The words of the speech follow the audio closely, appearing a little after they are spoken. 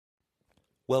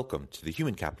Welcome to the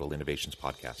Human Capital Innovations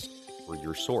Podcast. We're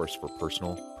your source for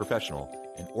personal, professional,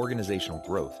 and organizational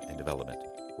growth and development,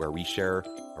 where we share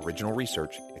original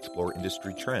research, explore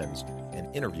industry trends,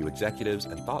 and interview executives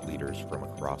and thought leaders from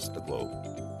across the globe.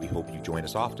 We hope you join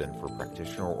us often for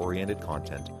practitioner-oriented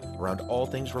content around all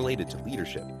things related to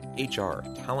leadership, HR,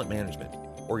 talent management,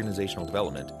 organizational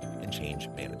development, and change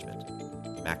management.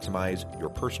 Maximize your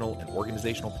personal and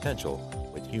organizational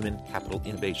potential with Human Capital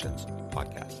Innovations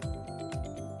Podcast.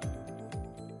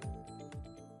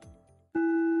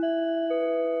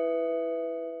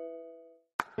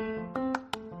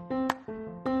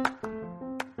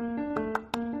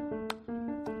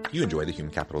 If you enjoy the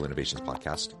Human Capital Innovations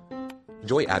Podcast,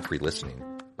 enjoy ad-free listening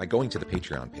by going to the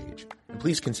Patreon page, and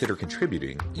please consider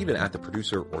contributing even at the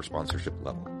producer or sponsorship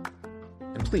level.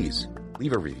 And please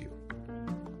leave a review.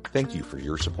 Thank you for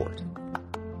your support.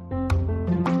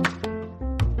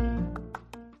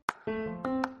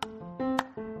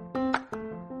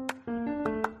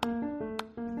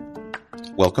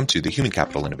 Welcome to the Human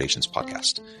Capital Innovations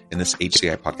Podcast. In this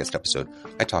HCI podcast episode,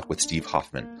 I talk with Steve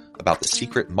Hoffman about the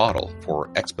secret model for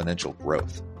exponential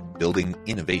growth, building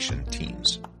innovation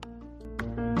teams.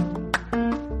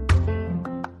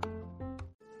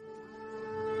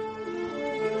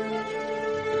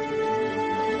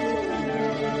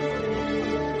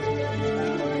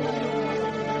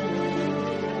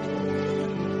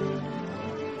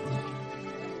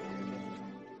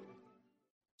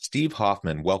 Steve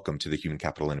Hoffman, welcome to the Human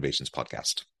Capital Innovations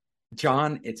Podcast.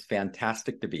 John, it's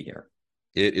fantastic to be here.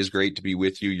 It is great to be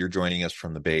with you. You're joining us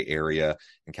from the Bay Area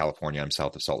in California. I'm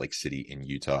south of Salt Lake City in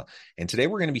Utah. And today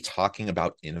we're going to be talking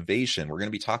about innovation. We're going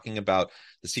to be talking about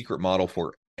the secret model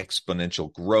for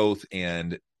exponential growth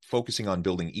and focusing on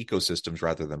building ecosystems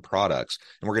rather than products.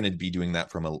 And we're going to be doing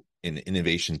that from an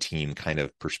innovation team kind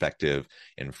of perspective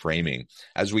and framing.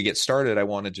 As we get started, I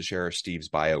wanted to share Steve's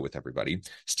bio with everybody.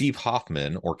 Steve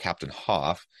Hoffman, or Captain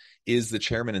Hoff, is the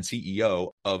chairman and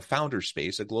CEO of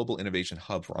Founderspace, a global innovation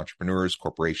hub for entrepreneurs,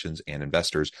 corporations, and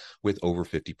investors with over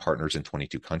 50 partners in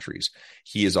 22 countries.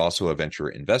 He is also a venture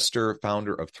investor,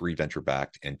 founder of 3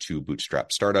 venture-backed and 2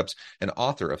 bootstrap startups, and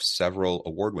author of several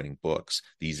award-winning books.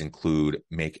 These include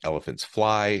Make Elephants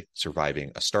Fly,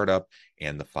 Surviving a Startup,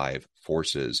 and The 5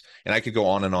 Forces. And I could go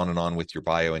on and on and on with your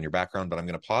bio and your background, but I'm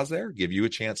going to pause there, give you a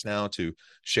chance now to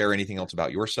share anything else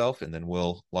about yourself, and then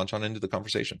we'll launch on into the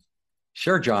conversation.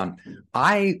 Sure, John.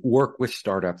 I work with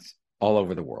startups all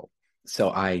over the world. So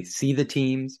I see the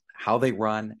teams, how they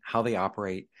run, how they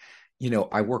operate.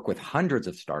 I work with hundreds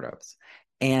of startups.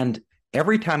 And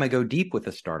every time I go deep with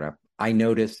a startup, I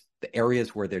notice the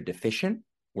areas where they're deficient,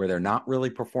 where they're not really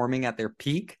performing at their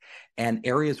peak, and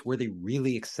areas where they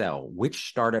really excel, which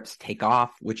startups take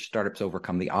off, which startups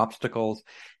overcome the obstacles.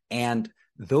 And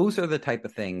those are the type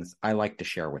of things I like to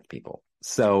share with people.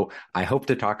 So I hope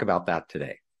to talk about that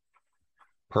today.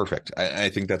 Perfect. I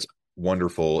think that's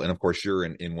wonderful. And of course, you're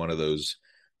in one of those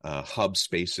hub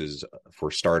spaces for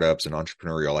startups and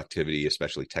entrepreneurial activity,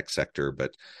 especially tech sector,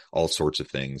 but all sorts of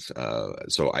things.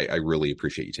 So I really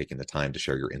appreciate you taking the time to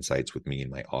share your insights with me and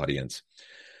my audience.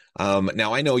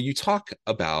 Now, I know you talk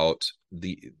about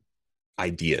the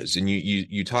ideas and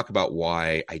you talk about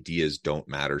why ideas don't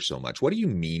matter so much. What do you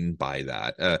mean by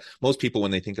that? Most people,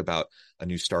 when they think about a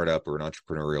new startup or an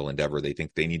entrepreneurial endeavor, they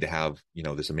think they need to have,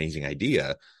 this amazing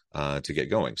idea to get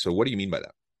going. So what do you mean by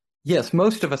that? Yes,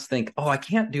 most of us think, I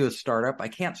can't do a startup. I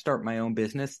can't start my own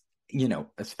business,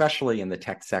 especially in the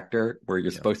tech sector where you're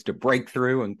supposed to break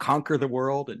through and conquer the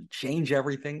world and change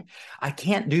everything. I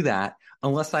can't do that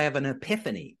unless I have an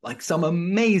epiphany, like some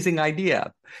amazing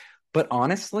idea. But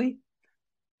honestly,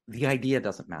 the idea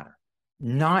doesn't matter.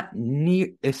 Not near,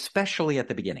 especially at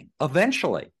the beginning.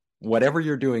 Eventually, whatever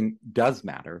you're doing does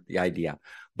matter, the idea.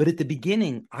 But at the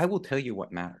beginning, I will tell you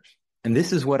what matters. And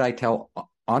this is what I tell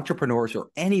entrepreneurs or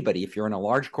anybody. If you're in a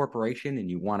large corporation and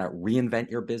you want to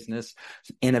reinvent your business,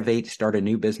 innovate, start a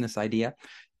new business idea,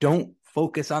 don't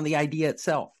focus on the idea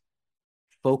itself.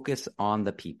 Focus on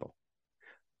the people.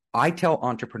 I tell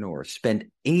entrepreneurs, spend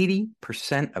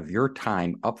 80% of your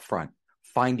time up front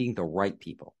finding the right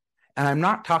people. And I'm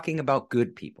not talking about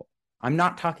good people. I'm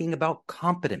not talking about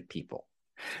competent people,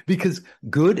 because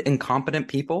good and competent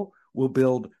people will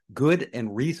build good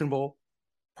and reasonable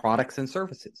products and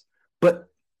services. But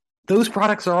those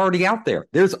products are already out there.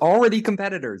 There's already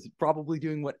competitors probably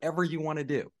doing whatever you want to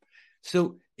do.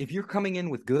 So if you're coming in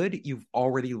with good, you've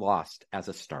already lost as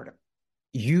a startup.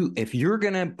 If you're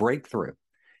going to break through,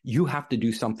 you have to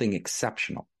do something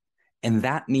exceptional. And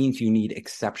that means you need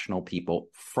exceptional people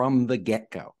from the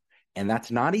get-go. And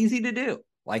that's not easy to do.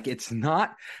 Like, it's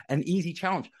not an easy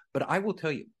challenge. But I will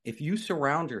tell you, if you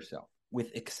surround yourself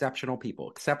with exceptional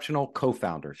people, exceptional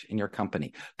co-founders in your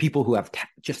company, people who have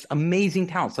just amazing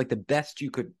talents, like the best you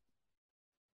could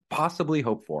possibly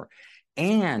hope for,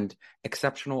 and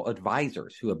exceptional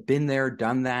advisors who have been there,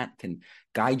 done that, can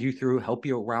guide you through, help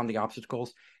you around the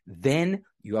obstacles, then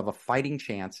you have a fighting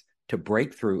chance to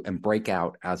break through and break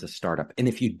out as a startup. And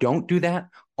if you don't do that,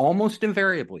 almost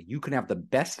invariably, you can have the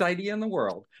best idea in the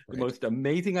world, the most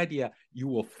amazing idea. You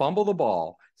will fumble the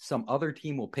ball. Some other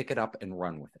team will pick it up and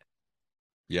run with it.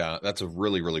 Yeah, that's a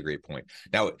really, really great point.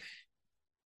 Now,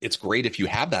 it's great if you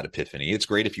have that epiphany. It's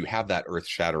great if you have that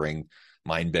earth-shattering,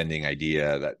 mind-bending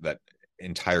idea, that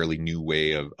entirely new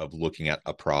way of looking at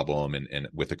a problem and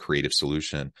with a creative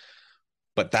solution.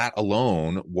 But that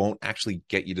alone won't actually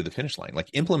get you to the finish line. Like,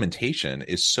 implementation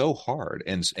is so hard,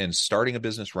 and starting a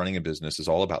business, running a business is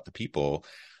all about the people.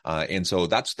 And so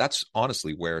that's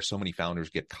honestly where so many founders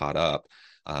get caught up.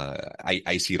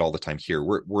 I see it all the time here.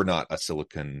 We're not a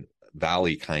Silicon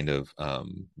Valley kind of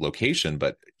location,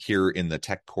 but here in the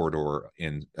tech corridor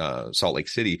in Salt Lake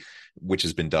City, which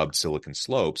has been dubbed Silicon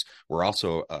Slopes, we're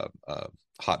also a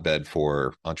hotbed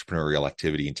for entrepreneurial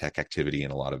activity and tech activity,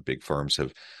 and a lot of big firms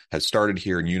have started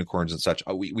here, and unicorns and such.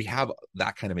 We have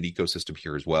that kind of an ecosystem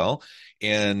here as well,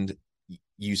 and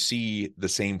you see the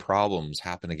same problems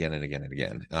happen again and again and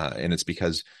again, and it's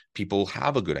because people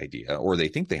have a good idea, or they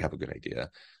think they have a good idea,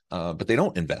 but they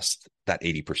don't invest that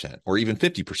 80% or even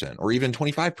 50% or even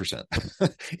 25%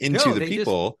 into the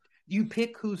people. You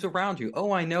pick who's around you.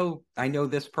 Oh, I know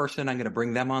this person. I'm going to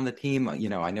bring them on the team.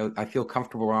 I feel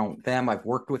comfortable around them. I've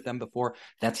worked with them before.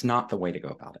 That's not the way to go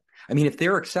about it. I mean, if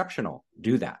they're exceptional,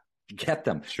 do that. Get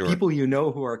them. Sure. People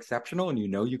who are exceptional and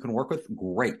you can work with,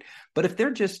 great. But if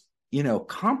they're just,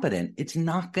 competent, it's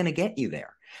not going to get you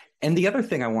there. And the other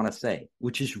thing I want to say,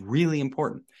 which is really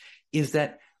important, is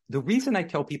that the reason I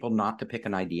tell people not to pick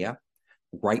an idea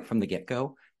right from the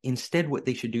get-go, instead what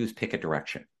they should do is pick a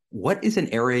direction. What is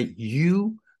an area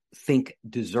you think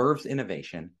deserves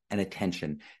innovation and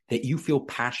attention that you feel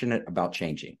passionate about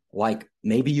changing? Like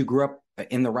maybe you grew up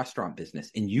in the restaurant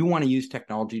business and you want to use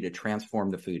technology to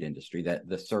transform the food industry,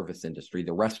 the service industry,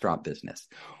 the restaurant business.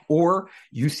 Or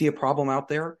you see a problem out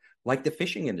there like the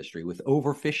fishing industry with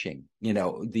overfishing,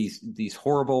 these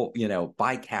horrible,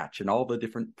 bycatch and all the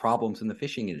different problems in the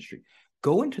fishing industry.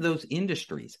 Go into those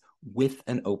industries with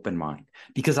an open mind,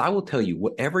 because I will tell you,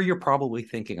 whatever you're probably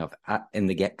thinking of in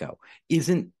the get-go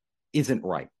isn't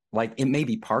right. Like, it may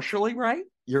be partially right,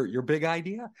 your big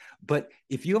idea, but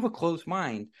if you have a closed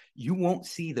mind, you won't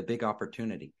see the big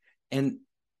opportunity. And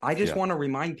I just want to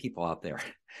remind people out there,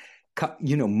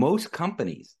 most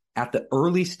companies at the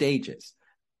early stages,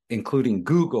 including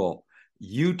Google,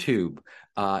 YouTube,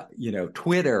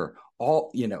 Twitter,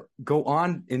 all, go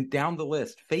on and down the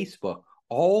list, Facebook,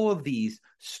 all of these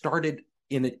started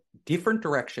in a different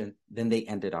direction than they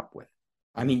ended up with.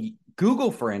 I mean,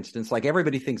 Google, for instance, like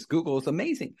everybody thinks Google is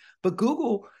amazing, but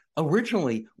Google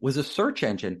originally was a search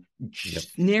engine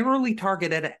narrowly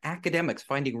targeted at academics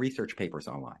finding research papers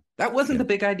online. That wasn't the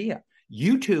big idea.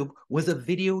 YouTube was a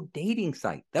video dating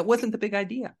site. That wasn't the big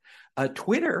idea.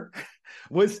 Twitter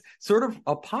was sort of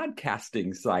a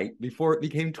podcasting site before it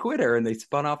became Twitter, and they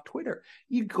spun off Twitter.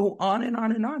 You go on and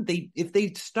on and on. If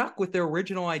they stuck with their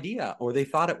original idea, or they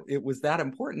thought it was that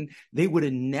important, they would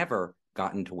have never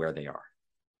gotten to where they are.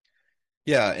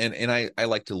 Yeah, and I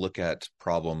like to look at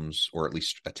problems, or at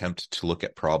least attempt to look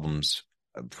at problems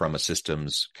from a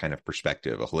systems kind of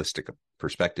perspective, a holistic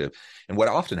perspective. And what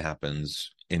often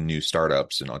happens in new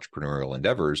startups and entrepreneurial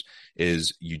endeavors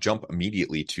is you jump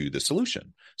immediately to the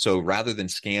solution. So rather than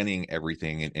scanning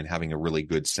everything and having a really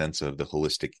good sense of the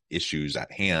holistic issues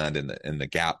at hand and the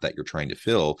gap that you're trying to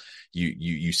fill,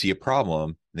 you see a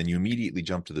problem, then you immediately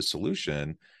jump to the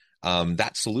solution.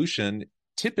 That solution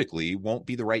typically won't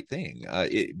be the right thing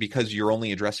because you're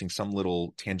only addressing some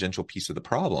little tangential piece of the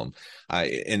problem.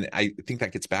 And I think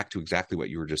that gets back to exactly what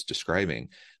you were just describing,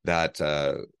 that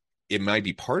it might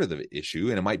be part of the issue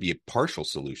and it might be a partial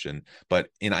solution, but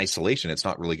in isolation, it's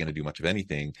not really going to do much of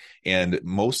anything. And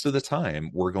most of the time,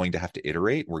 we're going to have to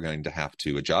iterate, we're going to have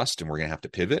to adjust, and we're going to have to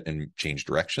pivot and change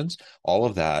directions. All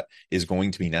of that is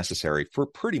going to be necessary for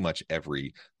pretty much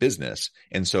every business.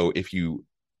 And so if you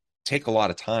take a lot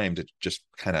of time to just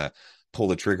kind of pull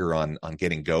the trigger on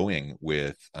getting going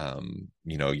with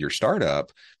your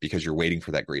startup because you're waiting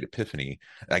for that great epiphany,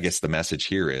 I guess the message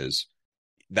here is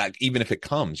that even if it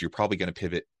comes, you're probably going to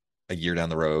pivot a year down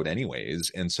the road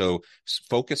anyways. And so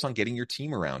focus on getting your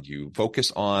team around you,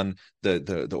 focus on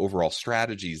the overall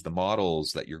strategies, the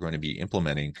models that you're going to be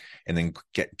implementing, and then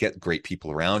get great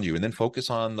people around you, and then focus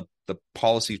on the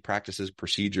policies, practices,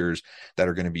 procedures that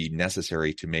are going to be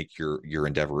necessary to make your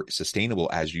endeavor sustainable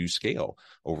as you scale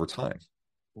over time.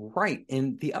 Right.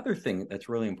 And the other thing that's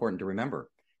really important to remember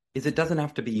is it doesn't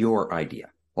have to be your idea.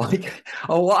 Like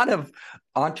a lot of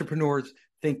entrepreneurs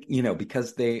think,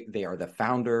 because they are the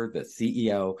founder, the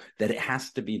CEO, that it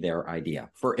has to be their idea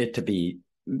for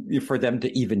them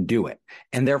to even do it.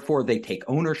 And therefore they take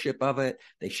ownership of it.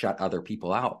 They shut other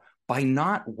people out by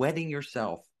not wedding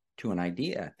yourself to an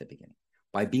idea at the beginning,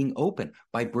 by being open,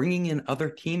 by bringing in other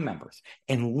team members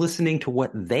and listening to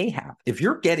what they have. If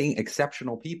you're getting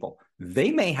exceptional people,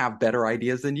 they may have better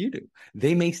ideas than you do.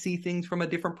 They may see things from a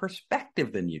different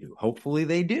perspective than you do. Hopefully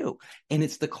they do. And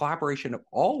it's the collaboration of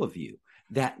all of you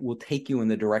that will take you in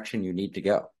the direction you need to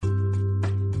go.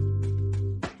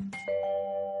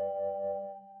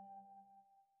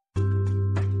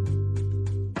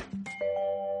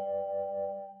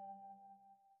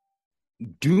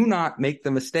 Do not make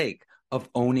the mistake of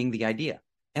owning the idea.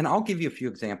 And I'll give you a few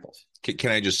examples.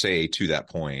 Can I just say to that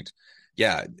point,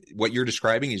 yeah, what you're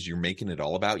describing is you're making it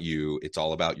all about you. It's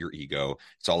all about your ego.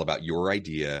 It's all about your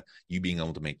idea, you being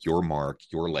able to make your mark,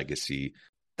 your legacy.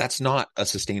 That's not a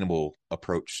sustainable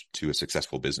approach to a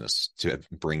successful business to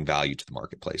bring value to the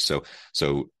marketplace.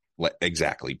 So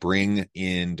exactly, bring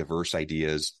in diverse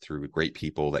ideas through great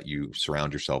people that you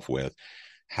surround yourself with.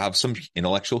 Have some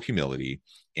intellectual humility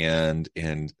and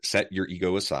set your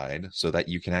ego aside so that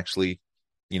you can actually,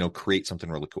 create something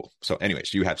really cool. So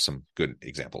anyways, you have some good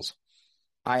examples.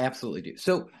 I absolutely do.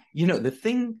 So, the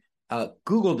thing,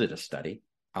 Google did a study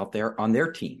out there on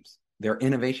their teams, their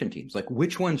innovation teams, like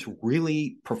which ones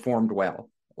really performed well,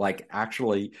 like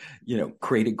actually,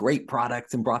 created great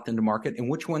products and brought them to market, and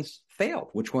which ones failed,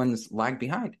 which ones lagged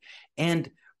behind. And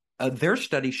their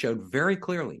study showed very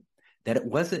clearly that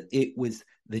it was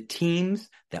the teams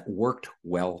that worked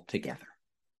well together,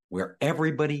 where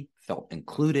everybody felt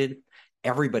included.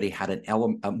 Everybody had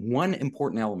one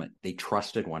important element. They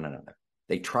trusted one another.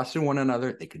 They trusted one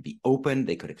another. They could be open.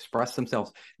 They could express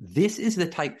themselves. This is the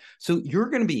type. So you're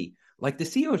going to be like, the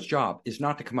CEO's job is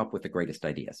not to come up with the greatest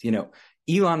ideas.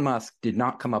 Elon Musk did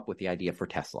not come up with the idea for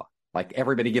Tesla. Like,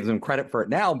 everybody gives him credit for it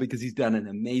now because he's done an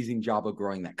amazing job of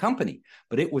growing that company,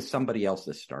 but it was somebody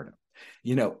else's startup.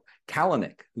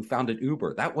 Kalanick, who founded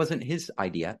Uber, that wasn't his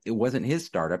idea. It wasn't his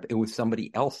startup. It was somebody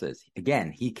else's.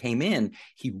 Again, he came in,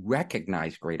 he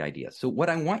recognized great ideas. So what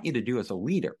I want you to do as a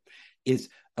leader is,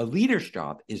 a leader's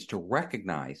job is to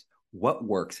recognize what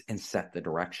works and set the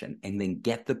direction, and then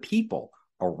get the people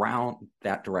around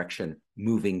that direction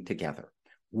moving together,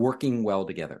 working well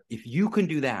together. If you can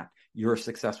do that, you're a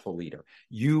successful leader.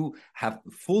 You have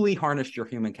fully harnessed your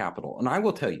human capital. And I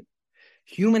will tell you,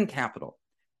 human capital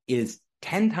is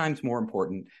 10 times more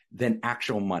important than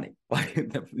actual money. Like,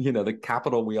 the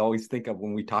capital we always think of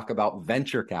when we talk about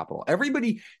venture capital.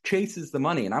 Everybody chases the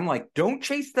money. And I'm like, don't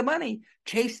chase the money,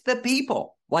 chase the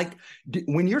people. Like,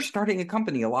 when you're starting a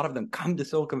company, a lot of them come to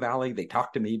Silicon Valley. They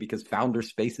talk to me because founder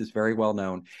space is very well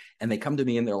known. And they come to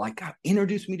me and they're like, God,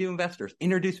 introduce me to investors.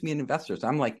 Introduce me to investors.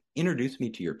 I'm like, introduce me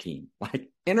to your team. Like,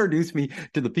 introduce me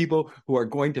to the people who are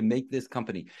going to make this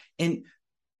company. And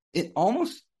it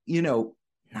almost,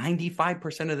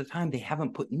 95% of the time, they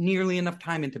haven't put nearly enough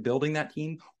time into building that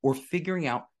team or figuring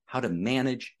out how to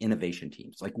manage innovation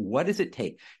teams. Like, what does it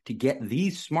take to get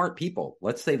these smart people?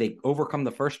 Let's say they overcome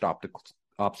the first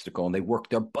obstacle and they work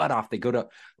their butt off. They go to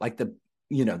like the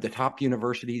top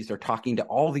universities. They're talking to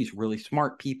all these really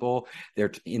smart people.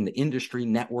 They're in the industry,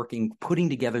 networking, putting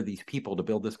together these people to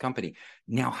build this company.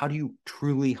 Now, how do you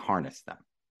truly harness them?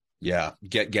 Yeah,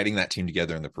 getting that team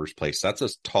together in the first place, that's a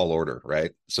tall order,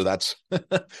 right? So that's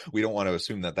we don't want to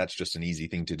assume that that's just an easy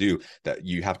thing to do, that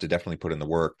you have to definitely put in the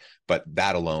work, but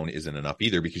that alone isn't enough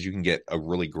either, because you can get a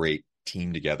really great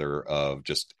team together of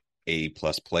just A+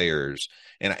 players.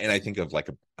 And I think of like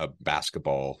a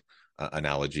basketball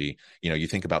analogy. You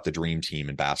think about the dream team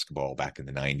in basketball back in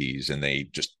the 90s, and they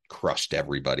just crushed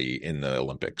everybody in the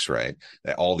Olympics, right?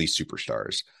 All these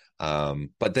superstars.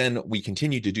 But then we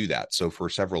continued to do that. So for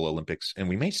several Olympics, and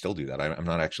we may still do that. I'm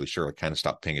not actually sure. I kind of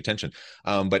stopped paying attention.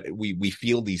 But we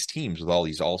field these teams with all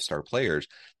these all-star players.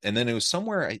 And then it was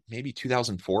somewhere, maybe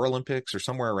 2004 Olympics or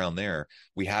somewhere around there,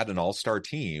 we had an all-star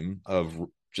team of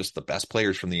just the best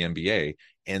players from the NBA,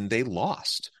 and they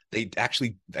lost. I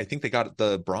think they got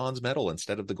the bronze medal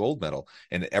instead of the gold medal,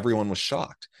 and everyone was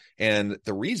shocked. And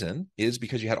the reason is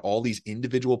because you had all these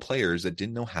individual players that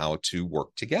didn't know how to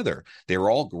work together. They were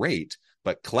all great,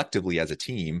 but collectively as a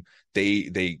team,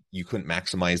 you couldn't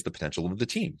maximize the potential of the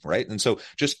team, right? And so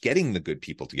just getting the good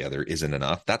people together isn't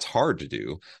enough. That's hard to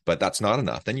do, but that's not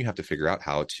enough. Then you have to figure out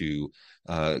how to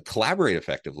collaborate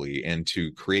effectively and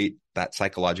to create that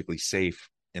psychologically safe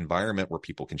environment where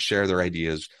people can share their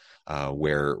ideas,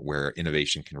 where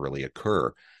innovation can really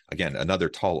occur. Again, another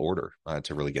tall order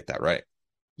to really get that right.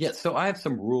 Yeah, so I have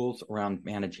some rules around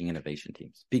managing innovation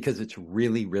teams because it's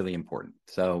really, really important.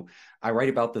 So I write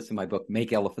about this in my book,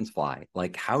 Make Elephants Fly.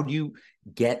 Like, how do you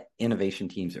get innovation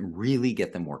teams and really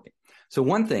get them working? So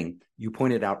one thing you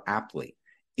pointed out aptly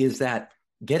is that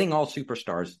getting all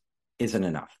superstars isn't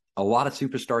enough. A lot of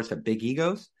superstars have big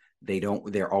egos.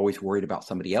 They're always worried about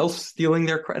somebody else stealing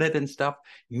their credit and stuff.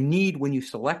 When you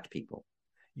select people,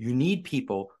 you need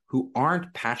people who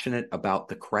aren't passionate about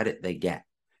the credit they get.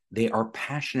 They are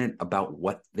passionate about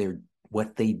what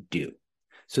they do.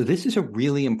 So this is a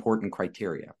really important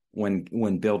criteria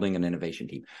when building an innovation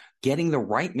team, getting the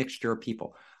right mixture of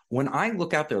people. When I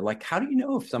look out there, like, how do you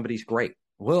know if somebody's great?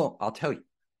 Well, I'll tell you,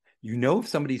 you know if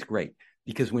somebody's great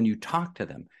because when you talk to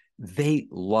them, they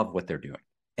love what they're doing.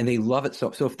 And they love it.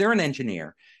 So if they're an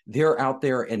engineer, they're out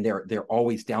there and they're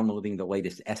always downloading the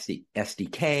latest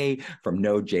SDK from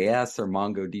Node.js or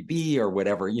MongoDB or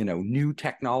whatever, new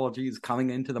technologies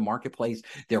coming into the marketplace.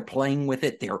 They're playing with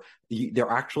it. They're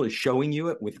actually showing you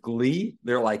it with glee.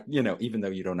 They're like, even though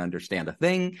you don't understand a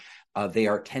thing, they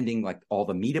are attending like all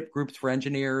the meetup groups for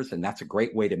engineers. And that's a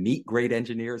great way to meet great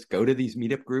engineers. Go to these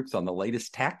meetup groups on the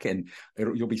latest tech and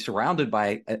you'll be surrounded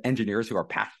by engineers who are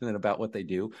passionate about what they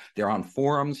do. They're on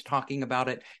forums talking about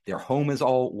it. Their home is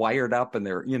all wired up and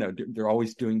they're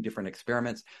always doing different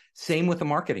experiments. Same with a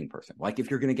marketing person. Like if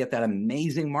you're going to get that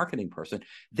amazing marketing person,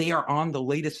 they are on the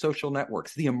latest social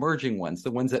networks, the emerging ones,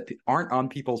 the ones that aren't on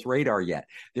people's radar yet.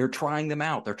 They're trying them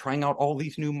out. They're trying out all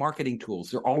these new marketing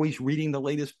tools. They're always reading the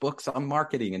latest books on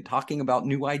marketing and talking about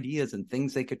new ideas and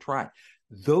things they could try.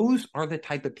 Those are the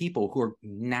type of people who are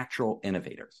natural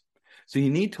innovators. So you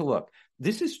need to look.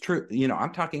 This is true.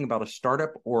 I'm talking about a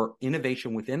startup or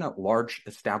innovation within a large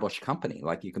established company.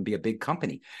 Like you can be a big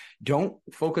company. Don't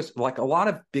focus like a lot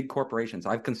of big corporations.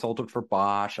 I've consulted for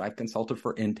Bosch. I've consulted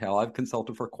for Intel. I've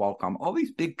consulted for Qualcomm, all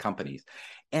these big companies.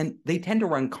 And they tend to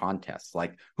run contests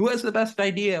like who has the best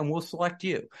idea and we'll select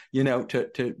you,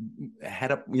 to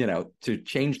head up, to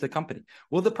change the company.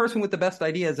 Well, the person with the best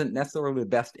idea isn't necessarily the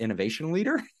best innovation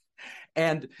leader.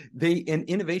 And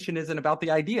innovation isn't about the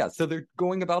idea. So they're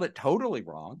going about it totally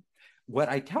wrong. What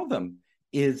I tell them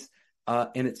is,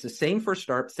 and it's the same for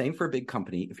startup, same for a big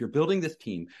company. If you're building this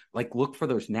team, like look for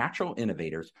those natural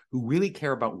innovators who really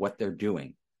care about what they're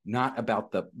doing, not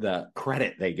about the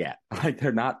credit they get. Like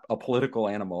they're not a political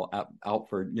animal out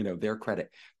for, their credit.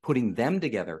 Putting them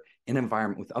together in an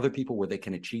environment with other people where they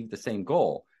can achieve the same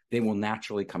goal, they will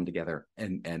naturally come together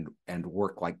and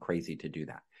work like crazy to do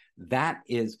that. That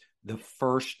is the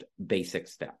first basic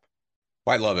step.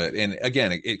 I love it. And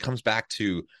again, it comes back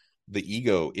to the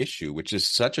ego issue, which is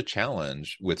such a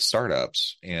challenge with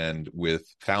startups and with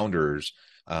founders.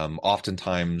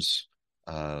 Oftentimes,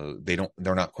 they're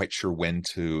not quite sure when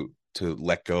to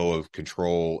let go of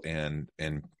control and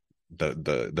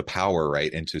the power,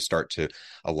 right, and to start to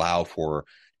allow for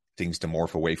things to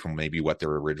morph away from maybe what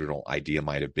their original idea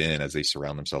might have been as they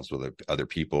surround themselves with other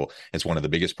people. It's one of the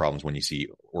biggest problems when you see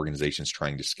organizations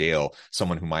trying to scale.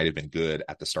 Someone who might have been good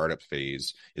at the startup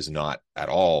phase is not at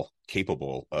all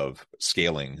capable of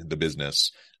scaling the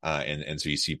business. And so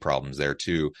you see problems there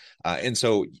too. And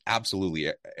so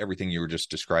absolutely everything you were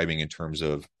just describing in terms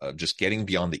of just getting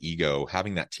beyond the ego,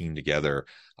 having that team together,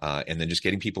 and then just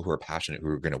getting people who are passionate, who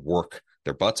are going to work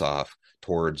their butts off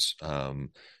towards,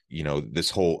 this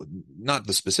whole, not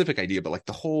the specific idea, but like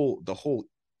the whole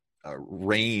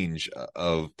range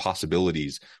of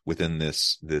possibilities within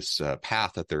this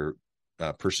path that they're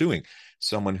pursuing.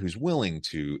 Someone who's willing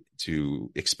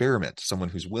to experiment, someone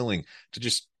who's willing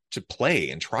to play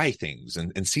and try things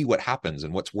and see what happens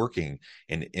and what's working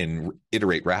and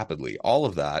iterate rapidly. All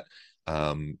of that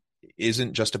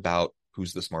isn't just about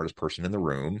who's the smartest person in the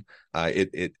room.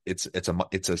 It's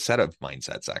a set of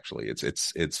mindsets. Actually,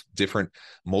 it's different,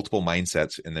 multiple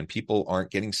mindsets, and then people aren't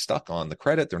getting stuck on the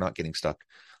credit. They're not getting stuck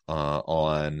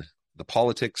on the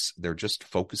politics. They're just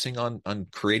focusing on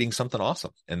creating something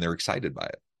awesome, and they're excited by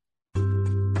it.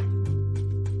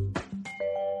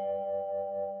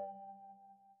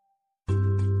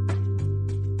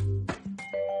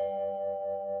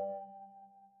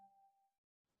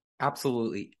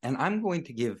 Absolutely. And I'm going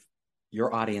to give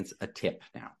your audience a tip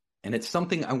now. And it's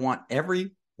something I want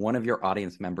every one of your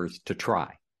audience members to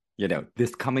try,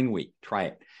 this coming week. Try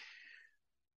it.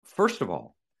 First of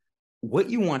all, what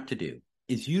you want to do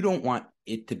is you don't want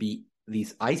it to be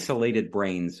these isolated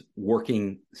brains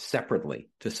working separately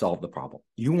to solve the problem.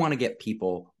 You want to get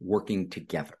people working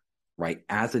together, right?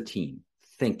 As a team,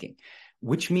 thinking,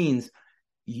 which means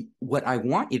what I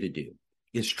want you to do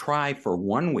is try for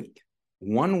 1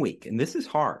 week, and this is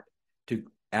hard, to,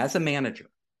 as a manager,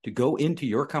 to go into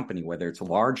your company, whether it's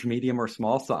large, medium, or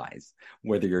small size,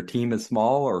 whether your team is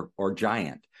small or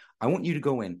giant. I want you to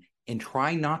go in and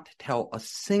try not to tell a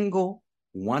single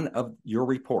one of your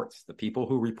reports, the people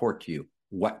who report to you,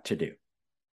 what to do.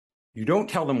 You don't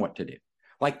tell them what to do.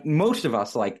 Like most of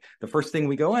us, like the first thing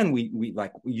we go in, we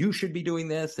like, you should be doing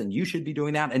this and you should be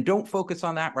doing that. And don't focus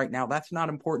on that right now. That's not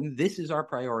important. This is our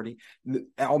priority.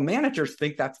 Our managers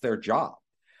think that's their job.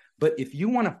 But if you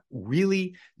want to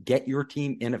really get your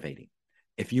team innovating,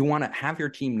 if you want to have your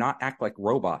team not act like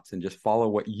robots and just follow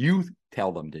what you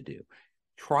tell them to do,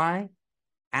 try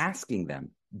asking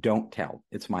them, don't tell.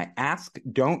 It's my ask,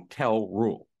 don't tell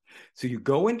rule. So you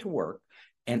go into work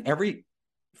and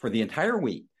for the entire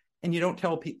week, and you don't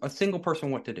tell a single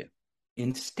person what to do.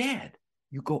 Instead,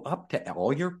 you go up to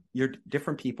all your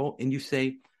different people and you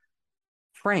say,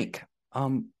 Frank,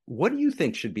 what do you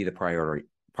think should be the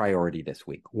priority this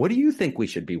week? What do you think we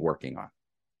should be working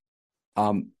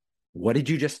on? What did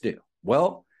you just do?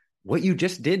 Well, what you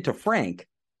just did to Frank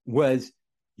was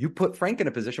you put Frank in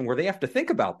a position where they have to think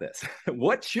about this.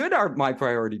 What should my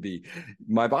priority be?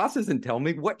 My boss doesn't tell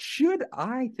me. What should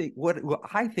I think? What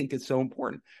I think is so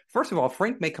important. First of all,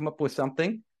 Frank may come up with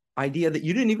idea that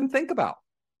you didn't even think about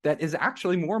that is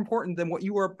actually more important than what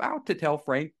you were about to tell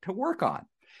Frank to work on.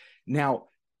 Now,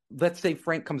 let's say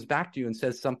Frank comes back to you and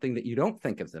says something that you don't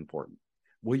think is important.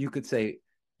 Well, you could say,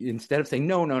 instead of saying,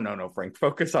 no, Frank,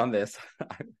 focus on this.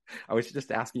 I was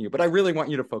just asking you, but I really want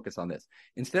you to focus on this.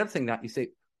 Instead of saying that, you say,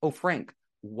 oh, Frank,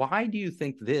 why do you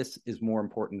think this is more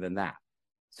important than that?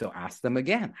 So ask them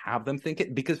again, have them think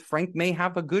it, because Frank may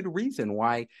have a good reason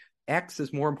why X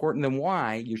is more important than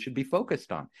Y you should be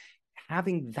focused on.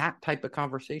 Having that type of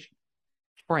conversation.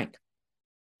 Frank,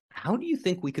 how do you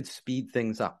think we could speed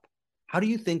things up? How do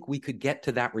you think we could get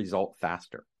to that result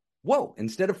faster? Whoa,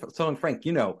 instead of telling Frank,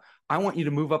 I want you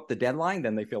to move up the deadline,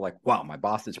 then they feel like, wow, my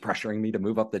boss is pressuring me to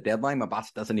move up the deadline. My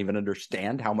boss doesn't even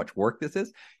understand how much work this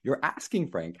is. You're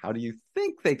asking Frank, how do you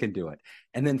think they can do it?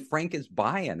 And then Frank is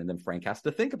buy-in, and then Frank has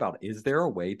to think about, is there a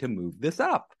way to move this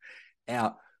up?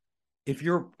 If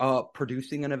you're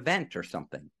producing an event or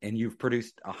something, and you've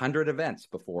produced 100 events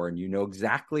before, and you know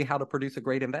exactly how to produce a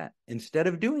great event, instead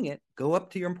of doing it, go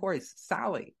up to your employees.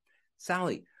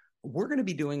 Sally, we're going to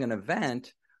be doing an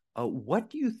event. What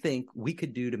do you think we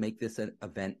could do to make this an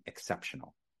event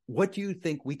exceptional? What do you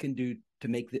think we can do to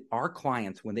make our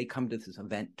clients, when they come to this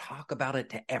event, talk about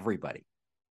it to everybody?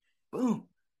 Boom.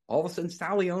 All of a sudden,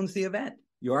 Sally owns the event.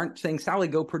 You aren't saying, Sally,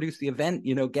 go produce the event,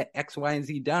 get X, Y, and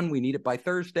Z done. We need it by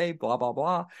Thursday, blah, blah,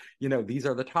 blah. These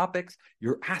are the topics.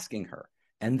 You're asking her.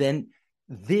 And then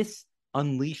this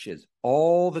unleashes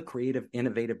all the creative,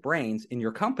 innovative brains in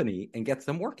your company and gets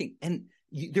them working. And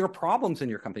there are problems in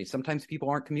your company. Sometimes people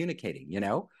aren't communicating,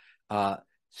 so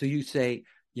you say,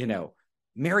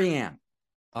 Marianne,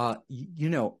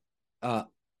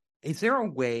 is there a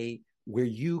way where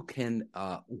you can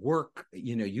work,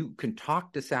 you can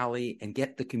talk to Sally and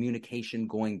get the communication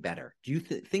going better? Do you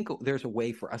think there's a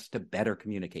way for us to better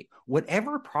communicate?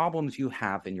 Whatever problems you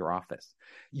have in your office,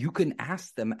 you can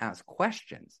ask them as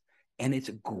questions, and it's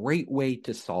a great way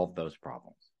to solve those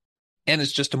problems. And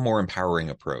it's just a more empowering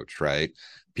approach, right?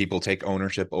 People take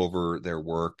ownership over their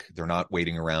work. They're not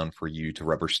waiting around for you to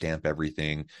rubber stamp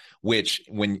everything, which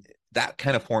when that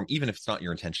kind of form, even if it's not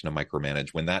your intention to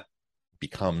micromanage, when that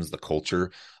becomes the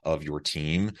culture of your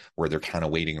team, where they're kind of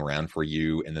waiting around for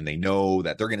you, and then they know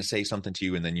that they're going to say something to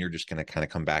you, and then you're just going to kind of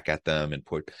come back at them and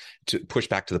push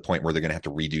back to the point where they're going to have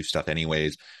to redo stuff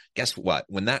anyways. Guess what?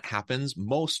 When that happens,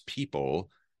 most people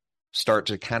start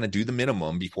to kind of do the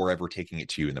minimum before ever taking it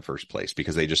to you in the first place,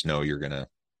 because they just know you're going to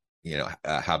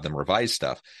have them revise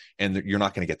stuff, and you're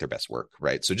not going to get their best work,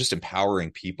 right? So just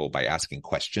empowering people by asking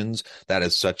questions, that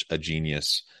is such a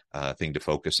genius thing to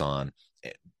focus on.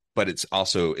 But it's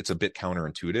a bit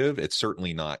counterintuitive. It's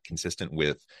certainly not consistent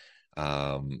with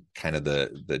kind of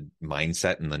the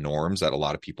mindset and the norms that a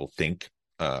lot of people think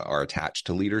are attached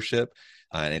to leadership.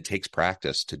 And it takes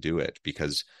practice to do it,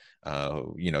 because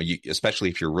especially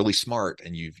if you're really smart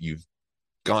and you've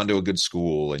gone to a good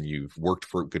school and you've worked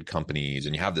for good companies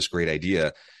and you have this great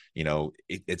idea,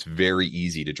 it's very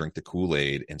easy to drink the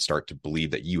Kool-Aid and start to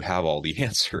believe that you have all the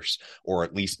answers, or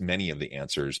at least many of the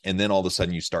answers. And then all of a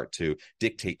sudden you start to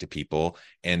dictate to people,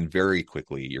 and very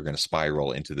quickly you're going to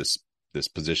spiral into this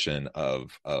position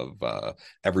of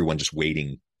everyone just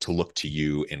waiting to look to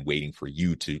you and waiting for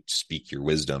you to speak your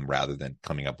wisdom rather than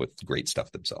coming up with great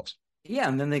stuff themselves. Yeah,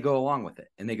 and then they go along with it,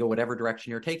 and they go whatever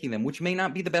direction you're taking them, which may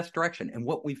not be the best direction. And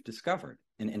what we've discovered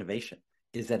in innovation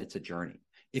is that it's a journey.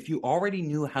 If you already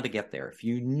knew how to get there, if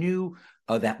you knew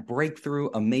that breakthrough,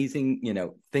 amazing,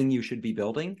 thing you should be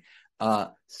building,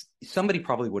 somebody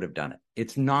probably would have done it.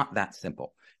 It's not that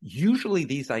simple. Usually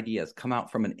these ideas come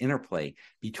out from an interplay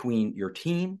between your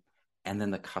team and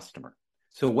then the customer.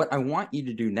 So what I want you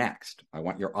to do next, I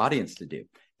want your audience to do,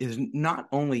 is not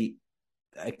only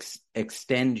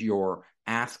extend your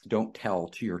ask, don't tell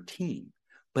to your team,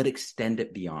 but extend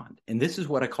it beyond. And this is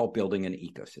what I call building an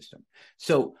ecosystem.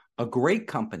 So a great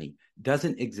company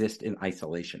doesn't exist in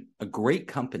isolation. A great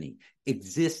company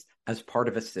exists as part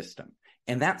of a system.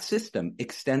 And that system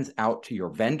extends out to your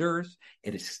vendors.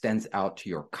 It extends out to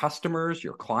your customers,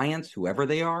 your clients, whoever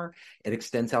they are. It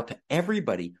extends out to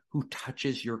everybody who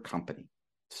touches your company.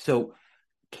 So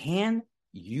can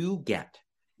you get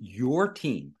your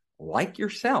team, like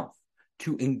yourself,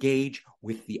 to engage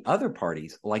with the other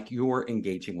parties like you're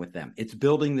engaging with them? It's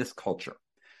building this culture.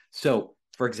 So,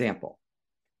 for example,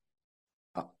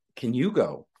 can you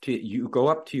go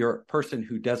up to your person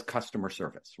who does customer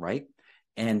service, right?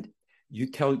 And you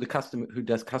tell the customer who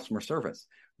does customer service,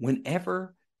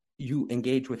 whenever you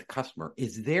engage with a customer,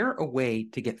 is there a way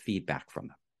to get feedback from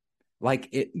them?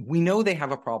 We know they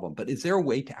have a problem, but is there a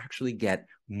way to actually get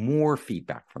more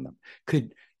feedback from them?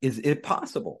 Is it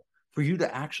possible for you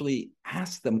to actually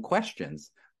ask them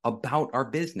questions about our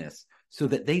business so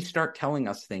that they start telling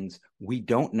us things we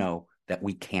don't know that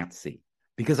we can't see?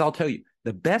 Because I'll tell you,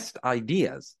 the best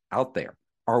ideas out there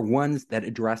are ones that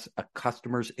address a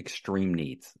customer's extreme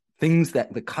needs, things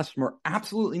that the customer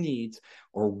absolutely needs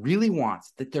or really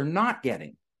wants that they're not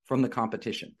getting from the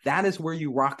competition. That is where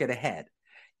you rocket ahead.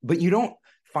 But you don't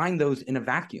find those in a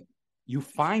vacuum. You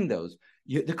find those.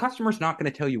 The customer's not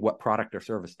going to tell you what product or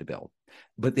service to build,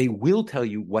 but they will tell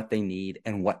you what they need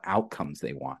and what outcomes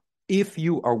they want if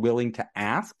you are willing to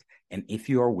ask and if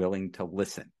you are willing to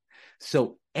listen.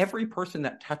 So every person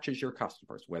that touches your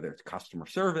customers, whether it's customer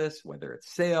service, whether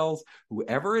it's sales,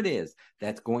 whoever it is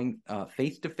that's going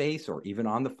face-to-face or even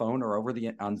on the phone or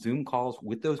on Zoom calls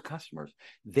with those customers,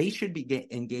 they should be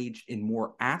engaged in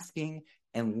more asking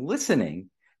and listening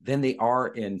than they are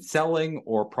in selling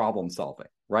or problem solving,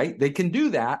 right? They can do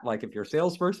that. Like if you're a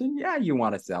salesperson, yeah, you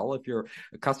want to sell. If you're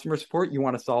a customer support, you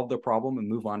want to solve the problem and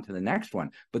move on to the next one.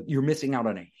 But you're missing out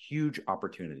on a huge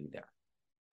opportunity there.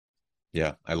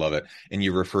 Yeah, I love it. And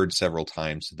you referred several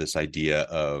times to this idea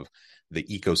of the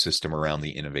ecosystem around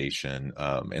the innovation.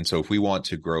 And so if we want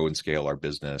to grow and scale our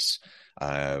business,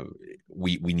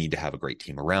 we need to have a great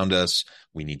team around us.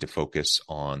 We need to focus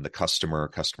on the customer.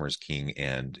 Customer is king,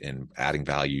 and adding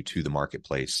value to the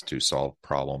marketplace to solve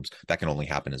problems. That can only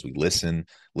happen as we listen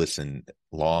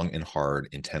long and hard,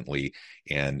 intently,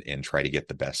 and try to get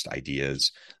the best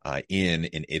ideas in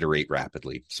and iterate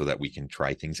rapidly so that we can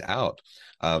try things out.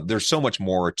 There's so much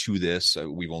more to this.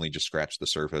 We've only just scratched the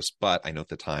surface, but I know at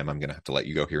the time I'm going to have to let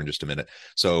you go here in just a minute.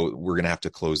 So we're going to have to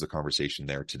close the conversation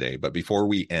there today. But before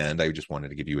we end, I just wanted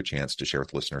to give you a chance to share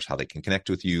with listeners how they can connect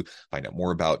with you, find out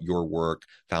more about your work,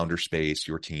 Founder Space,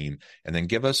 your team, and then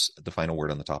give us the final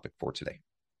word on the topic for today.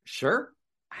 Sure.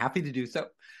 Happy to do so.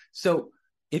 So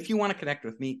if you want to connect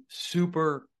with me,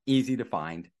 super easy to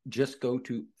find. Just go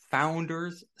to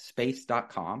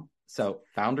founderspace.com. So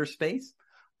Founderspace,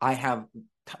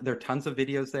 there are tons of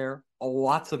videos there,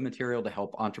 lots of material to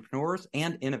help entrepreneurs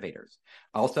and innovators.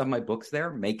 I also have my books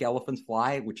there, Make Elephants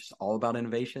Fly, which is all about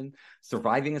innovation,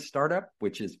 Surviving a Startup,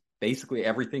 which is basically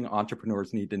everything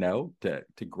entrepreneurs need to know to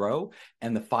grow,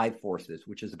 and The 5 Forces,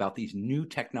 which is about these new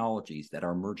technologies that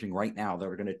are emerging right now that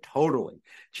are going to totally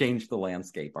change the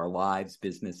landscape, our lives,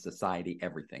 business, society,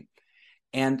 everything.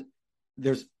 And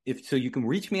so you can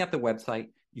reach me at the website.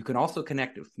 You can also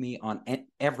connect with me on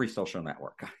every social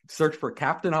network. Search for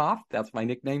Captain Hoff. That's my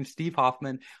nickname, Steve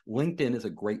Hoffman. LinkedIn is a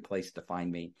great place to find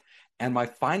me. And my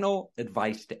final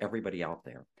advice to everybody out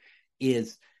there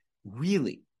is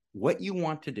really what you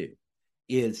want to do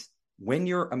is when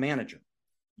you're a manager,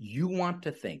 you want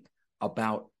to think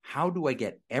about how do I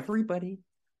get everybody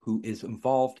who is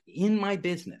involved in my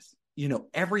business,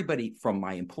 everybody from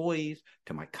my employees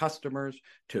to my customers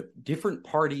to different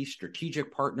parties,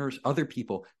 strategic partners, other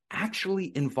people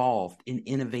actually involved in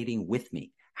innovating with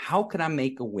me. How can I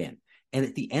make a win? And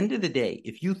at the end of the day,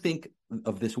 if you think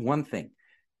of this one thing,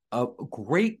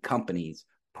 great companies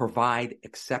provide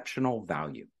exceptional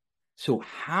value. So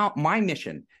my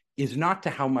mission is not to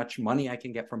how much money I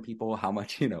can get from people, how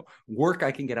much, work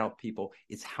I can get out of people.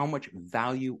 It's how much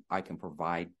value I can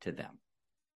provide to them.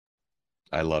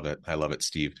 I love it. I love it,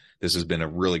 Steve. This has been a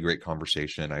really great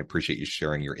conversation. I appreciate you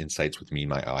sharing your insights with me,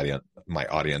 my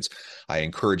audience. I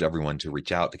encourage everyone to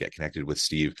reach out, to get connected with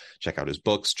Steve, check out his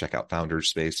books, check out Founders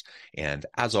Space. And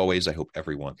as always, I hope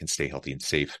everyone can stay healthy and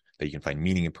safe, that you can find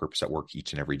meaning and purpose at work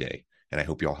each and every day. And I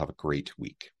hope you all have a great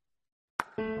week.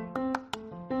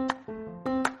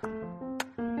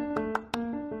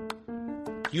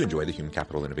 Do you enjoy the Human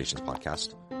Capital Innovations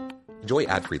podcast? Enjoy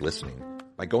ad-free listening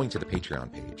by going to the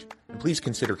Patreon page, and please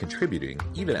consider contributing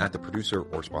even at the producer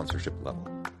or sponsorship level.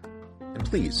 And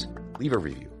please leave a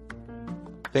review.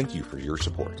 Thank you for your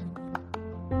support.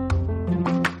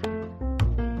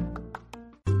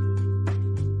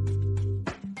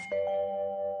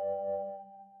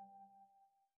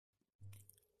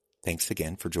 Thanks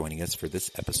again for joining us for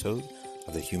this episode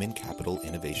of the Human Capital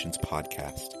Innovations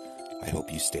podcast. I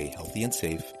hope you stay healthy and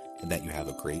safe and that you have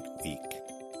a great week.